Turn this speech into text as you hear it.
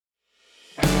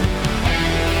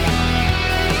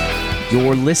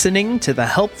You're listening to the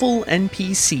Helpful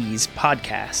NPCs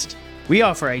podcast. We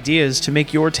offer ideas to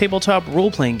make your tabletop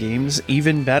role-playing games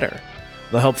even better.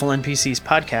 The Helpful NPCs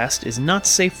podcast is not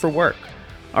safe for work.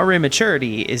 Our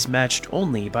immaturity is matched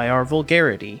only by our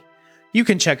vulgarity. You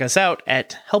can check us out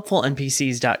at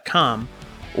helpfulnpcs.com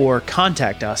or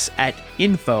contact us at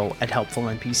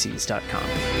info@helpfulnpcs.com.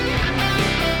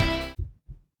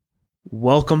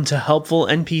 Welcome to Helpful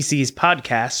NPCs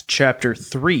Podcast, Chapter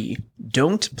 3,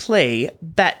 Don't Play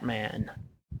Batman.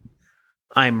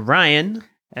 I'm Ryan.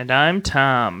 And I'm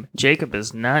Tom. Jacob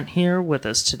is not here with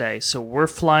us today, so we're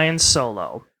flying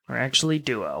solo. Or actually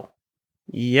duo.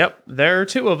 Yep, there are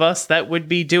two of us. That would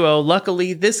be duo.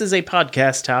 Luckily, this is a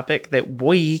podcast topic that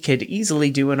we could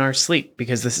easily do in our sleep,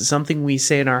 because this is something we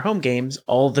say in our home games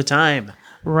all the time.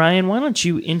 Ryan, why don't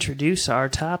you introduce our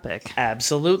topic?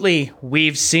 Absolutely.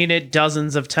 We've seen it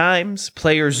dozens of times.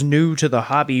 Players new to the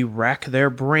hobby rack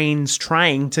their brains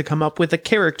trying to come up with a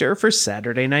character for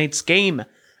Saturday night's game.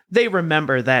 They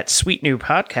remember that sweet new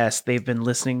podcast they've been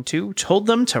listening to told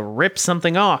them to rip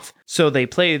something off, so they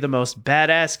play the most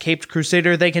badass caped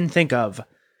crusader they can think of,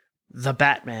 the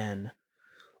Batman.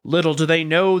 Little do they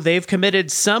know they've committed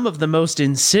some of the most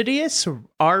insidious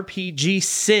RPG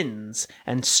sins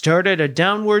and started a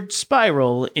downward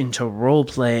spiral into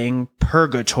role-playing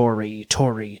purgatory,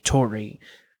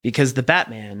 because the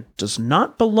Batman does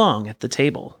not belong at the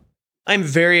table. I'm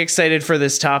very excited for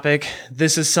this topic.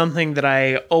 This is something that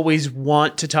I always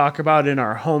want to talk about in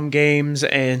our home games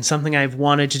and something I've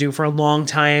wanted to do for a long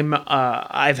time.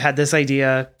 I've had this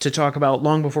idea to talk about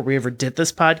long before we ever did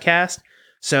this podcast.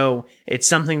 So it's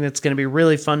something that's going to be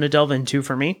really fun to delve into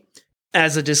for me.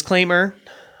 As a disclaimer,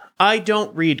 I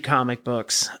don't read comic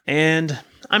books, and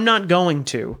I'm not going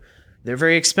to. They're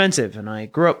very expensive, and I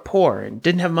grew up poor and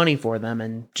didn't have money for them,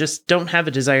 and just don't have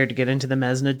a desire to get into them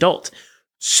as an adult.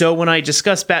 So when I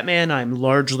discuss Batman, I'm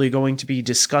largely going to be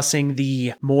discussing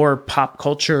the more pop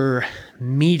culture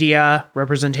media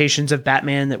representations of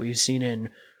Batman that we've seen in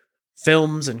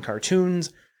films and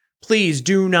cartoons. Please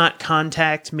do not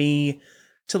contact me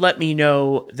to let me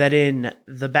know that in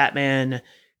the Batman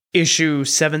issue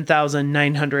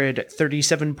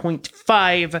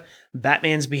 7937.5,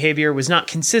 Batman's behavior was not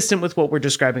consistent with what we're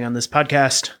describing on this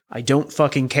podcast. I don't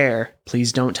fucking care.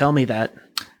 Please don't tell me that.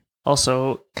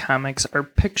 Also, comics are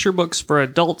picture books for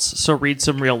adults, so read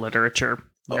some real literature.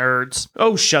 Nerds.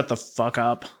 Oh, shut the fuck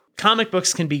up. Comic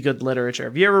books can be good literature.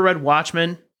 Have you ever read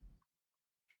Watchmen?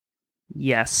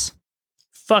 Yes.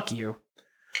 Fuck you.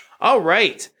 All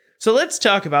right. So let's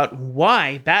talk about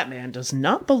why Batman does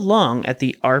not belong at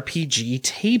the RPG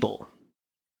table.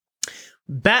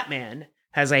 Batman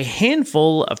has a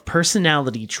handful of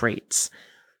personality traits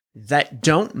that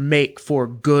don't make for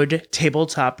good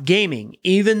tabletop gaming,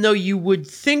 even though you would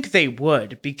think they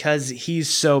would, because he's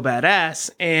so badass,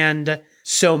 and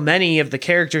so many of the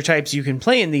character types you can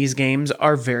play in these games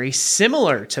are very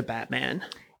similar to Batman.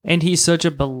 And he's such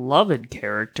a beloved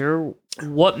character.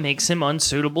 What makes him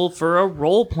unsuitable for a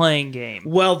role-playing game?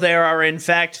 Well, there are in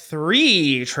fact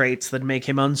 3 traits that make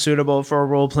him unsuitable for a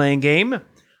role-playing game.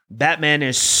 Batman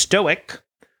is stoic,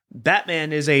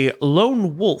 Batman is a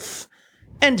lone wolf,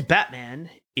 and Batman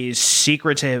is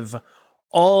secretive.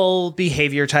 All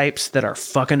behavior types that are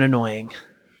fucking annoying.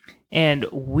 And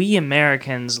we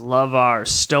Americans love our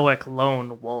stoic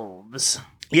lone wolves.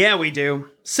 Yeah, we do.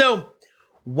 So,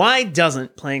 why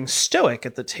doesn't playing stoic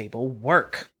at the table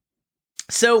work?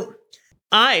 So,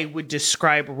 I would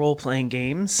describe role-playing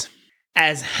games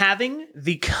as having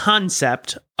the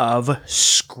concept of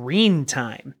screen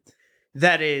time.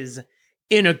 That is,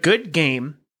 in a good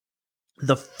game,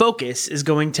 the focus is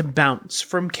going to bounce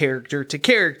from character to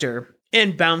character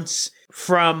and bounce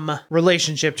from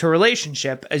relationship to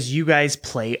relationship as you guys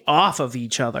play off of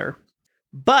each other.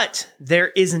 But there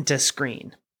isn't a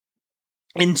screen.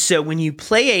 And so when you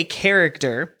play a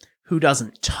character who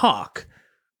doesn't talk,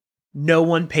 no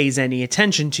one pays any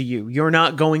attention to you. You're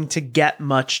not going to get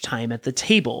much time at the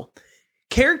table.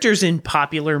 Characters in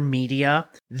popular media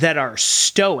that are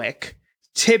stoic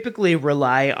typically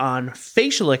rely on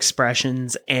facial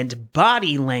expressions and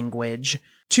body language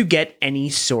to get any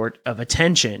sort of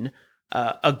attention.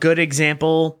 A good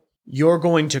example, you're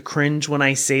going to cringe when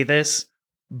I say this,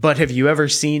 but have you ever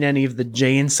seen any of the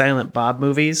Jay and Silent Bob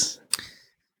movies?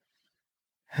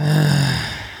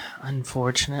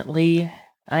 Unfortunately,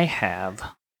 I have.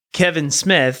 Kevin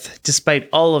Smith, despite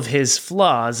all of his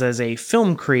flaws as a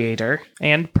film creator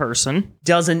and person,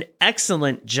 does an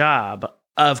excellent job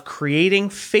of creating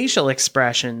facial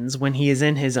expressions when he is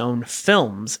in his own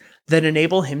films that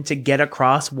enable him to get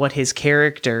across what his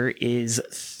character is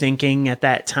thinking at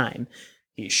that time.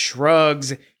 He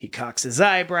shrugs, he cocks his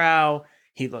eyebrow,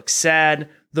 he looks sad.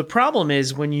 The problem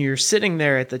is when you're sitting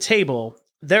there at the table,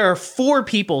 there are 4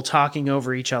 people talking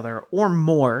over each other or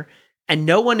more, and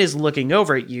no one is looking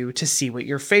over at you to see what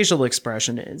your facial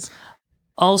expression is.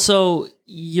 Also,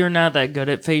 you're not that good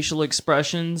at facial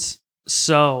expressions,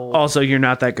 so... Also, you're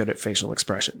not that good at facial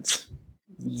expressions.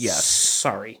 Yes.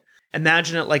 Sorry.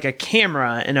 Imagine it like a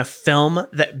camera in a film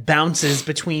that bounces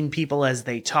between people as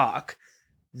they talk.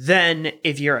 Then,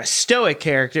 if you're a stoic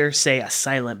character, say a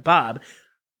Silent Bob,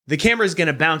 the camera's going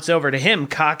to bounce over to him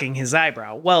cocking his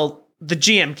eyebrow. Well, the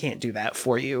GM can't do that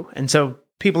for you, and so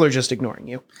people are just ignoring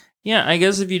you. Yeah, I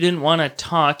guess if you didn't want to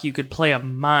talk, you could play a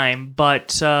mime,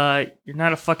 but you're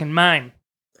not a fucking mime.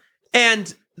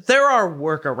 And there are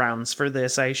workarounds for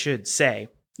this, I should say.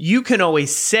 You can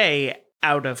always say,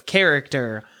 out of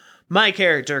character, my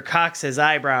character cocks his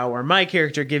eyebrow, or my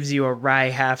character gives you a wry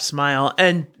half smile,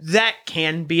 and that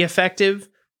can be effective,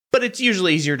 but it's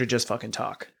usually easier to just fucking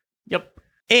talk. Yep.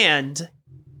 And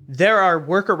there are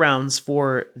workarounds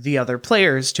for the other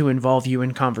players to involve you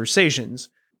in conversations.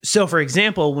 So, for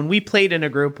example, when we played in a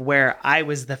group where I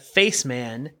was the face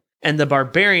man and the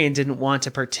barbarian didn't want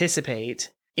to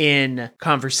participate in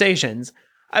conversations,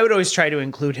 I would always try to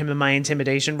include him in my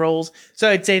intimidation rolls. So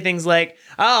I'd say things like,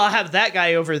 oh, I'll have that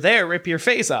guy over there rip your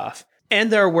face off. And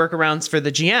there are workarounds for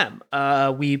the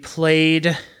GM. We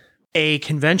played a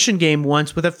convention game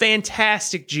once with a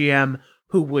fantastic GM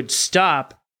who would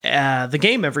stop the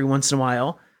game every once in a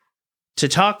while to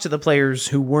talk to the players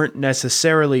who weren't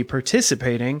necessarily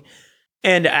participating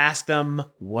and ask them,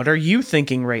 what are you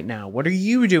thinking right now? What are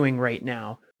you doing right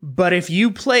now? But if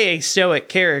you play a stoic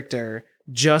character,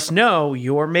 just know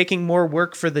you're making more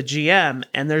work for the GM,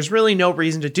 and there's really no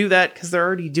reason to do that because they're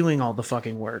already doing all the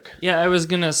fucking work. Yeah, I was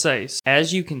gonna say,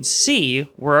 as you can see,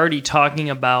 we're already talking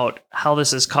about how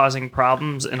this is causing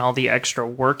problems and all the extra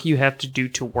work you have to do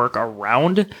to work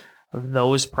around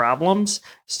those problems.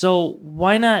 So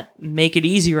why not make it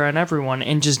easier on everyone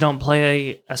and just don't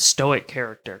play a stoic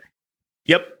character?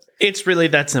 Yep, it's really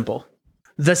that simple.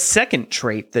 The second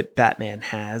trait that Batman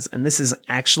has, and this is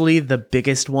actually the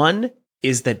biggest one,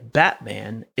 is that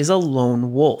Batman is a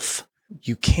lone wolf.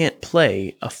 You can't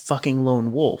play a fucking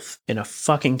lone wolf in a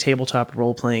fucking tabletop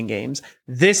role-playing games.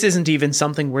 This isn't even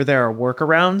something where there are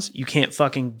workarounds. You can't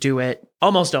fucking do it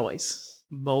almost always.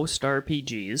 Most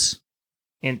RPGs,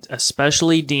 and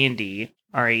especially D&D,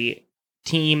 are a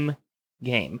team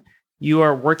game. You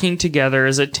are working together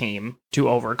as a team to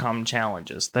overcome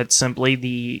challenges. That's simply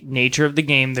the nature of the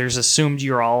game. There's assumed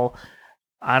you're all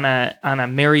on a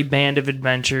merry band of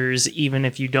adventures, even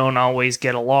if you don't always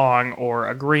get along or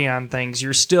agree on things.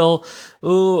 You're still,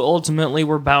 ultimately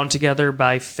we're bound together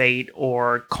by fate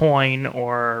or coin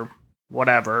or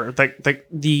whatever,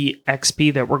 the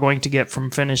XP that we're going to get from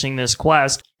finishing this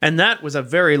quest. And that was a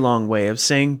very long way of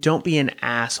saying, don't be an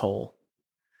asshole.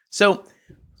 So,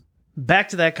 back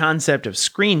to that concept of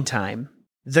screen time,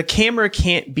 the camera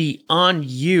can't be on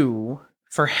you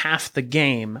for half the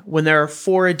game when there are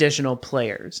 4 additional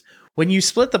players. When you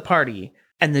split the party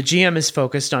and the GM is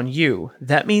focused on you,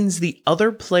 that means the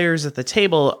other players at the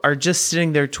table are just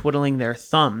sitting there twiddling their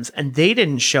thumbs, and they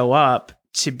didn't show up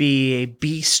to be a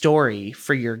B story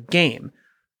for your game.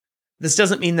 This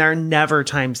doesn't mean there are never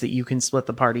times that you can split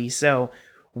the party. So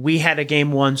we had a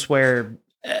game once where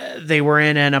they were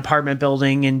in an apartment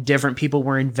building and different people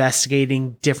were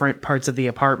investigating different parts of the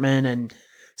apartment, and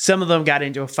some of them got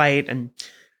into a fight, and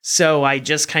so I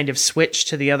just kind of switched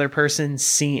to the other person's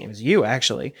scene. It was you,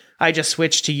 actually. I just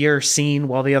switched to your scene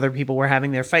while the other people were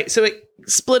having their fight. So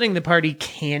splitting the party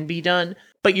can be done,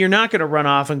 but you're not going to run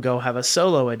off and go have a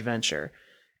solo adventure.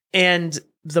 And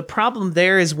the problem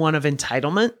there is one of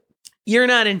entitlement. You're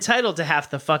not entitled to half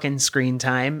the fucking screen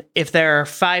time if there are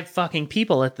 5 fucking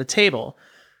people at the table.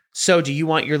 So do you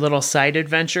want your little side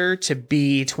adventure to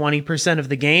be 20% of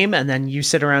the game and then you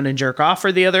sit around and jerk off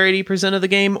for the other 80% of the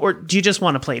game? Or do you just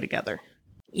want to play together?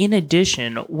 In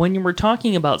addition, when you were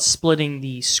talking about splitting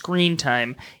the screen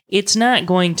time, it's not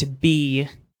going to be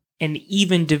an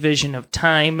even division of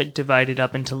time divided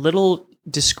up into little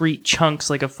discrete chunks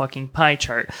like a fucking pie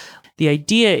chart. The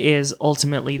idea is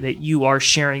ultimately that you are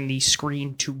sharing the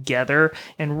screen together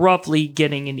and roughly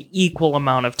getting an equal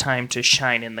amount of time to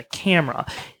shine in the camera.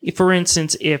 If, for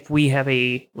instance, if we have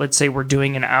let's say we're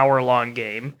doing an hour-long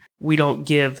game, we don't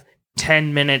give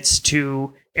 10 minutes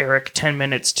to Eric, 10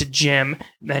 minutes to Jim,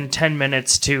 then 10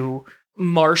 minutes to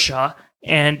Marcia,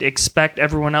 and expect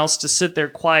everyone else to sit there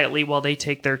quietly while they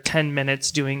take their 10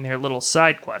 minutes doing their little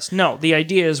side quest. No, the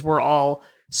idea is we're all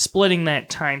splitting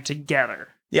that time together.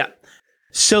 Yeah.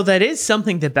 So that is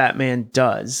something that Batman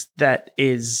does that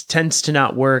tends to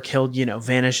not work. He'll,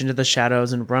 vanish into the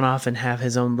shadows and run off and have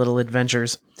his own little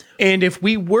adventures. And if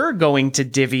we were going to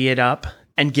divvy it up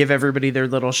and give everybody their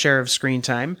little share of screen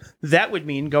time, that would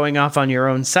mean going off on your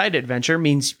own side adventure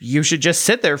means you should just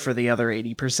sit there for the other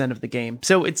 80% of the game.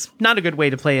 So it's not a good way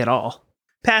to play at all.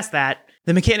 Past that,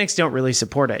 the mechanics don't really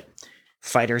support it.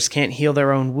 Fighters can't heal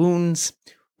their own wounds.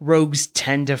 Rogues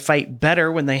tend to fight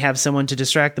better when they have someone to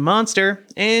distract the monster,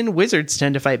 and wizards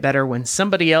tend to fight better when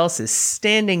somebody else is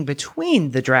standing between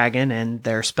the dragon and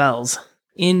their spells.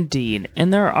 Indeed.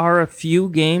 And there are a few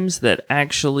games that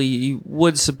actually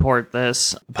would support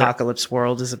this. Apocalypse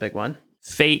World is a big one.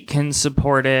 Fate can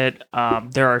support it.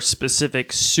 There are specific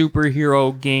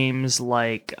superhero games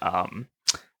like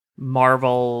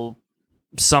Marvel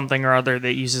something or other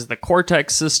that uses the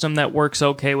Cortex system that works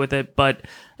okay with it. But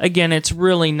again, it's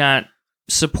really not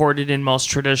supported in most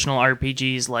traditional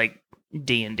RPGs like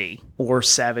D&D. Or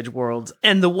Savage Worlds.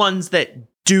 And the ones that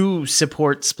do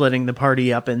support splitting the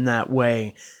party up in that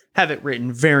way have it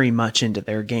written very much into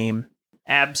their game.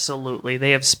 Absolutely.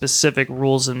 They have specific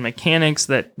rules and mechanics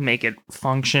that make it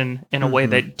function in a way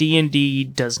that D&D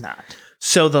does not.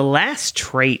 So the last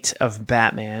trait of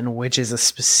Batman, which is a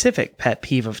specific pet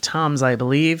peeve of Tom's, I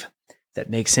believe, that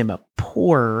makes him a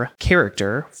poor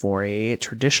character for a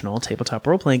traditional tabletop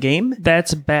role-playing game.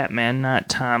 That's Batman, not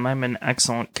Tom. I'm an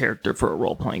excellent character for a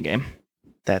role-playing game.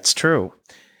 That's true.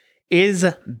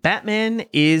 Batman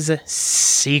is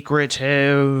secretive.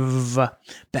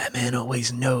 Batman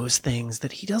always knows things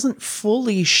that he doesn't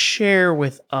fully share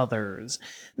with others.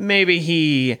 Maybe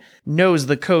he knows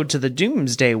the code to the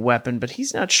Doomsday weapon, but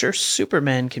he's not sure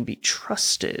Superman can be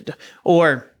trusted.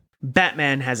 Or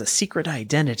Batman has a secret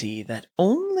identity that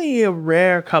only a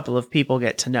rare couple of people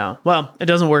get to know. Well, it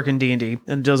doesn't work in D&D,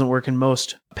 and it doesn't work in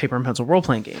most paper and pencil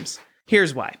role-playing games.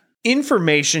 Here's why.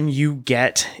 Information you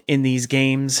get in these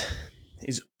games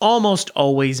is almost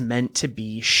always meant to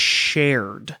be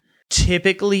shared.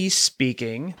 Typically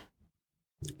speaking,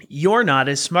 you're not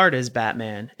as smart as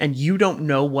Batman, and you don't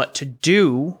know what to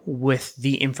do with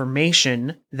the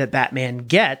information that Batman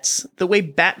gets the way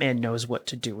Batman knows what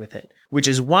to do with it, which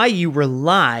is why you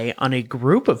rely on a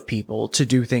group of people to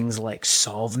do things like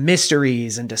solve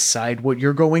mysteries and decide what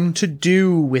you're going to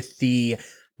do with the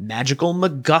magical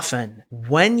MacGuffin.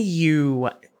 When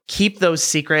you keep those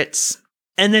secrets,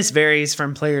 and this varies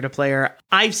from player to player,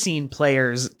 I've seen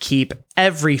players keep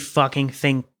every fucking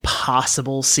thing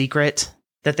possible secret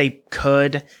that they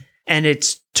could, and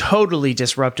it's totally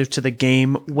disruptive to the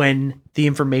game when the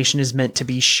information is meant to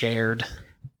be shared.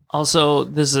 Also,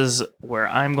 this is where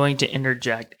I'm going to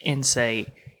interject and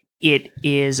say it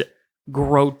is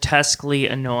grotesquely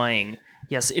annoying.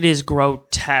 Yes, it is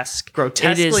grotesque.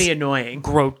 Grotesquely annoying.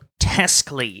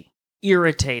 Grotesquely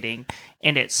irritating,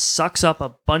 and it sucks up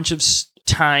a bunch of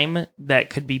time that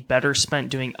could be better spent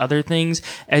doing other things,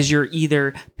 as you're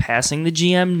either passing the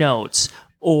GM notes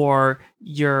or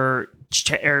you're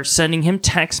sending him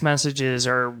text messages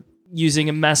or using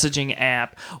a messaging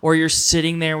app, or you're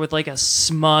sitting there with like a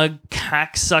smug,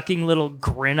 cock-sucking little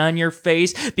grin on your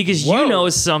face because you know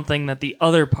something that the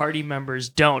other party members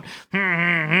don't.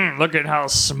 Look at how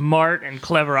smart and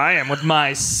clever I am with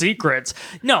my secrets.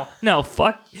 No,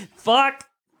 fuck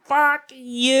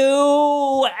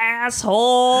you,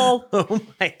 asshole. Oh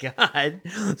my God.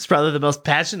 It's probably the most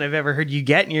passion I've ever heard you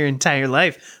get in your entire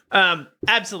life.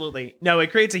 Absolutely. No,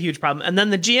 it creates a huge problem. And then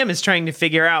the GM is trying to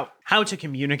figure out how to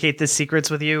communicate the secrets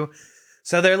with you.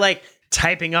 So they're like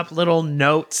typing up little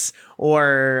notes,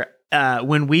 or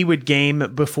when we would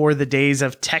game before the days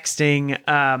of texting,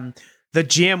 the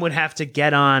GM would have to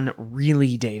get on,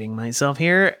 really dating myself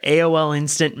here, AOL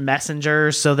Instant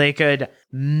Messenger, so they could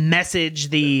message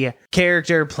the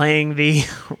character playing the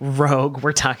rogue.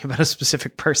 We're talking about a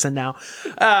specific person now.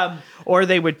 Or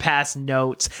they would pass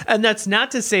notes. And that's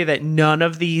not to say that none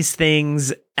of these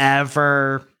things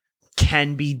ever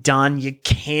can be done. You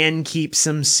can keep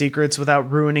some secrets without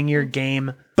ruining your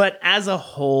game. But as a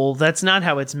whole, that's not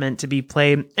how it's meant to be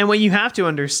played. And what you have to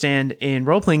understand in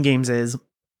role-playing games is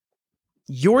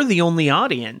you're the only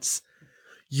audience.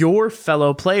 Your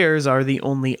fellow players are the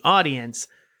only audience.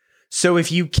 So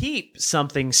if you keep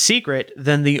something secret,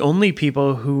 then the only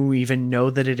people who even know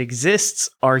that it exists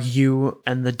are you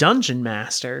and the dungeon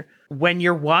master. When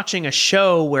you're watching a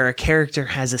show where a character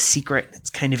has a secret that's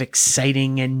kind of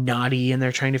exciting and naughty and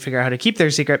they're trying to figure out how to keep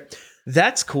their secret,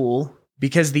 that's cool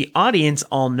because the audience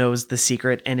all knows the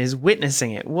secret and is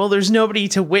witnessing it. Well, there's nobody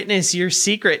to witness your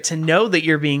secret to know that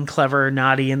you're being clever or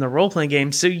naughty in the role-playing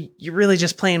game, so you're really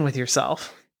just playing with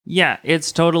yourself. Yeah,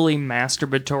 it's totally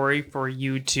masturbatory for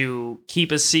you to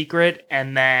keep a secret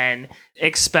and then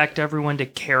expect everyone to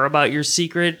care about your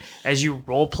secret as you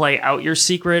role play out your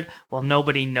secret while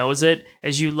nobody knows it.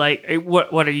 As you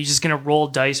what are you just going to roll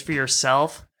dice for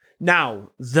yourself? Now,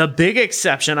 the big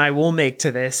exception I will make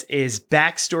to this is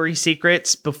backstory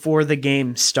secrets before the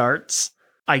game starts.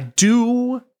 I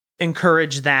do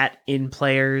encourage that in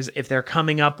players if they're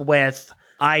coming up with,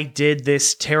 I did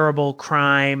this terrible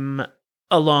crime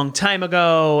a long time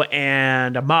ago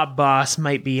and a mob boss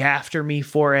might be after me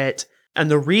for it. And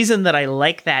the reason that I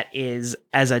like that is,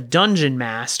 as a dungeon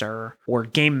master or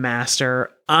game master,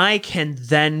 I can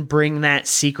then bring that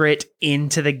secret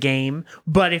into the game.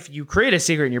 But if you create a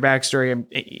secret in your backstory,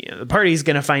 the party's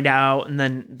going to find out, and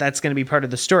then that's going to be part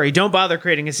of the story. Don't bother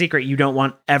creating a secret you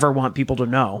don't ever want people to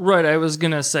know. Right, I was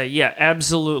going to say, yeah,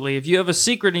 absolutely. If you have a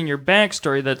secret in your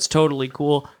backstory, that's totally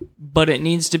cool, but it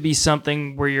needs to be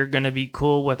something where you're going to be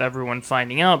cool with everyone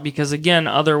finding out, because again,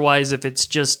 otherwise, if it's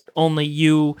just only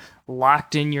you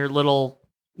locked in your little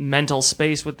mental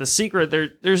space with the secret,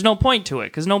 there's no point to it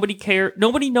because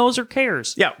nobody knows or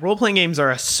cares. Yeah, role-playing games are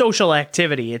a social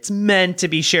activity. It's meant to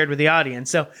be shared with the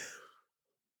audience. So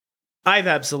I've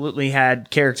absolutely had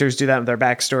characters do that with their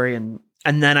backstory,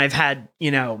 and then I've had,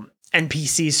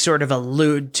 NPCs sort of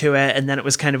allude to it, and then it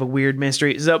was kind of a weird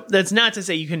mystery. So that's not to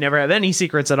say you can never have any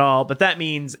secrets at all, but that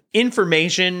means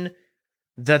information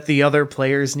that the other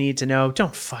players need to know.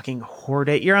 Don't fucking hoard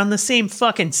it. You're on the same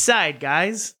fucking side,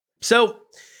 guys. So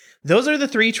those are the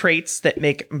 3 traits that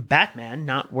make Batman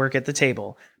not work at the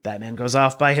table. Batman goes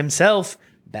off by himself.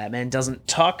 Batman doesn't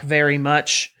talk very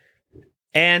much.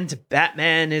 And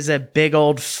Batman is a big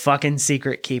old fucking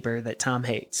secret keeper that Tom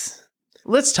hates.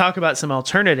 Let's talk about some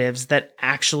alternatives that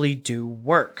actually do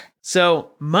work.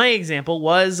 So my example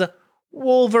was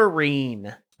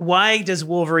Wolverine. Why does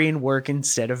Wolverine work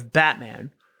instead of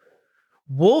Batman?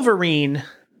 Wolverine,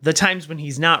 the times when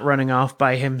he's not running off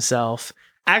by himself,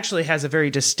 actually has a very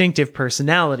distinctive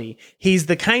personality. He's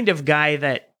the kind of guy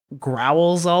that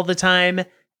growls all the time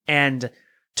and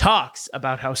talks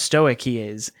about how stoic he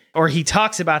is, or he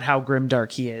talks about how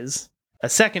grimdark he is. A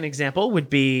second example would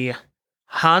be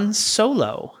Han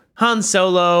Solo. Han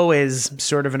Solo is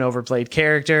sort of an overplayed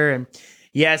character, and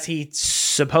yes, he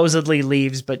supposedly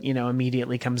leaves, but,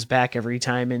 immediately comes back every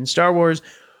time in Star Wars.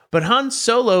 But Han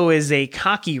Solo is a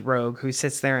cocky rogue who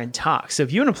sits there and talks. So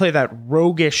if you want to play that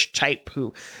roguish type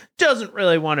who doesn't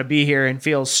really want to be here and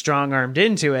feels strong-armed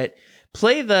into it,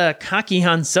 play the cocky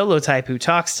Han Solo type who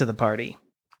talks to the party.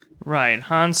 Right.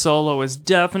 Han Solo is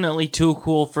definitely too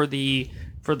cool for the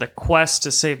quest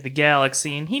to save the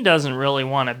galaxy, and he doesn't really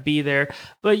want to be there,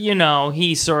 but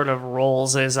he sort of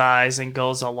rolls his eyes and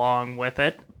goes along with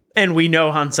it. And we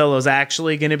know Han Solo's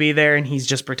actually going to be there, and he's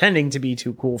just pretending to be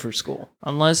too cool for school.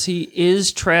 Unless he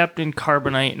is trapped in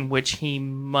carbonite, in which he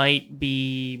might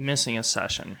be missing a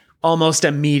session. Almost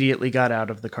immediately got out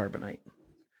of the carbonite.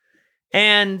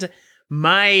 And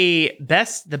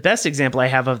the best example I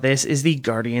have of this is the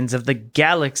Guardians of the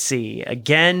Galaxy.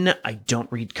 Again, I don't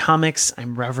read comics.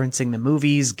 I'm referencing the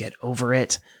movies. Get over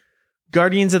it.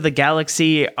 Guardians of the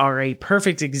Galaxy are a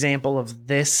perfect example of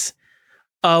this,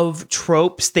 of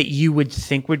tropes that you would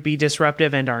think would be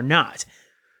disruptive and are not.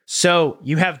 So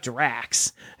you have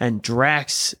Drax, and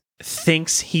Drax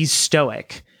thinks he's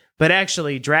stoic, but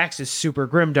actually Drax is super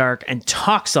grimdark and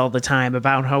talks all the time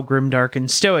about how grimdark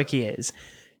and stoic he is.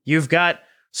 You've got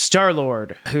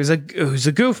Star-Lord, who's a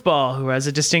goofball, who has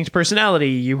a distinct personality.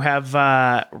 You have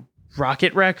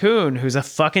Rocket Raccoon, who's a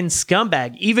fucking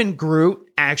scumbag. Even Groot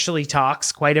actually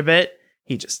talks quite a bit.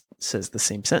 He just says the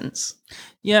same sentence.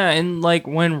 Yeah, and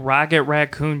when Rocket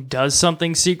Raccoon does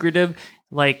something secretive,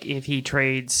 like if he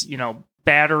trades,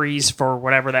 batteries for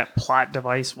whatever that plot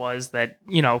device was that,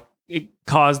 it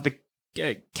caused the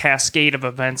cascade of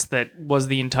events that was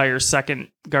the entire second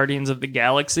Guardians of the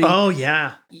Galaxy. Oh,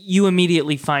 yeah. You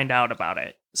immediately find out about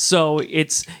it. So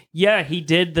it's, he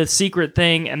did the secret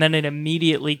thing, and then it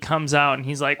immediately comes out, and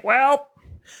he's like, well.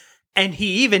 And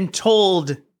he even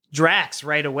told Drax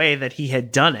right away that he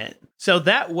had done it. So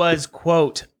that was,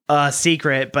 quote, a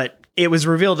secret, but it was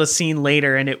revealed a scene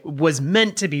later, and it was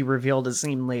meant to be revealed a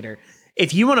scene later.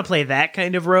 If you want to play that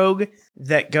kind of rogue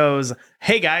that goes,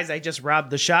 hey guys, I just robbed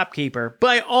the shopkeeper,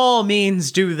 by all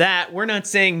means do that. We're not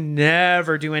saying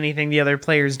never do anything the other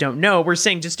players don't know. We're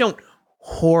saying just don't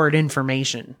hoard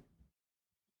information.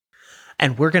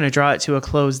 And we're going to draw it to a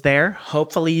close there.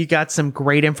 Hopefully you got some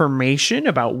great information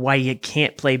about why you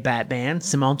can't play Batman,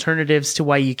 some alternatives to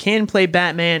why you can play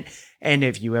Batman, and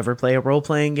if you ever play a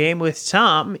role-playing game with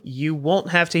Tom, you won't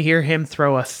have to hear him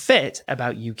throw a fit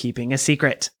about you keeping a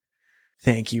secret.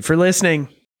 Thank you for listening.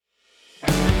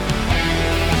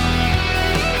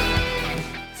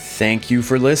 Thank you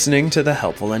for listening to the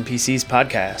Helpful NPCs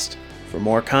podcast. For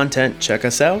more content, check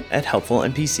us out at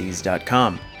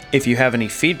helpfulnpcs.com. If you have any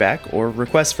feedback or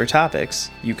requests for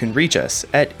topics, you can reach us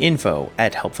at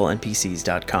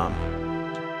info@helpfulnpcs.com.